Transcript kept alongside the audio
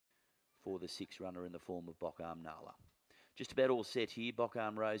for the 6 runner in the form of Bockarm Nala. Just about all set here.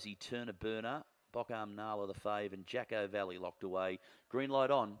 Bockarm Rosie, Turner Burner, Bockarm Nala the fave, and Jacko Valley locked away. Green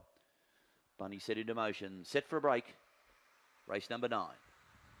light on. Bunny set into motion. Set for a break. Race number 9.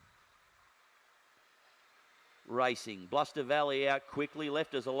 Racing. Bluster Valley out quickly.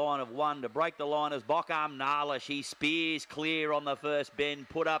 Left as a line of 1 to break the line as Bockarm Nala. She spears clear on the first bend.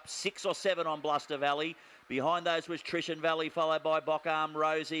 Put up 6 or 7 on Bluster Valley. Behind those was Trishan Valley, followed by Bockarm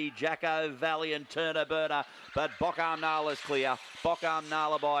Rosie, Jacko Valley and Turner Burner. But Bockarm Nala's clear. Bockarm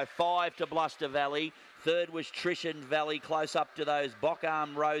Nala by 5 to Bluster Valley. Third was Trishan Valley, close up to those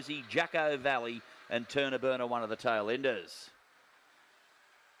Bockarm Rosie, Jacko Valley and Turner Burner, one of the tail enders.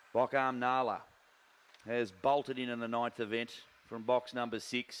 Bockarm Nala has bolted in the 9th event from box number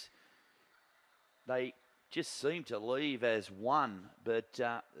 6. They just seem to leave as 1, but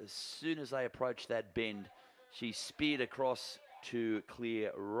as soon as they approach that bend, she speared across to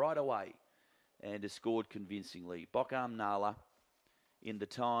clear right away and has scored convincingly. Bockarm Nala in the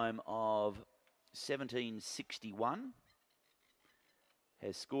time of 17:61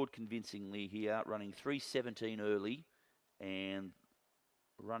 has scored convincingly here, running 3:17 early and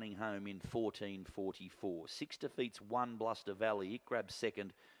running home in 14:44. 6 defeats 1 Bluster Valley. It grabs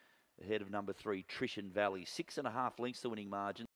second ahead of number 3 Trishan Valley. 6.5 lengths the winning margin.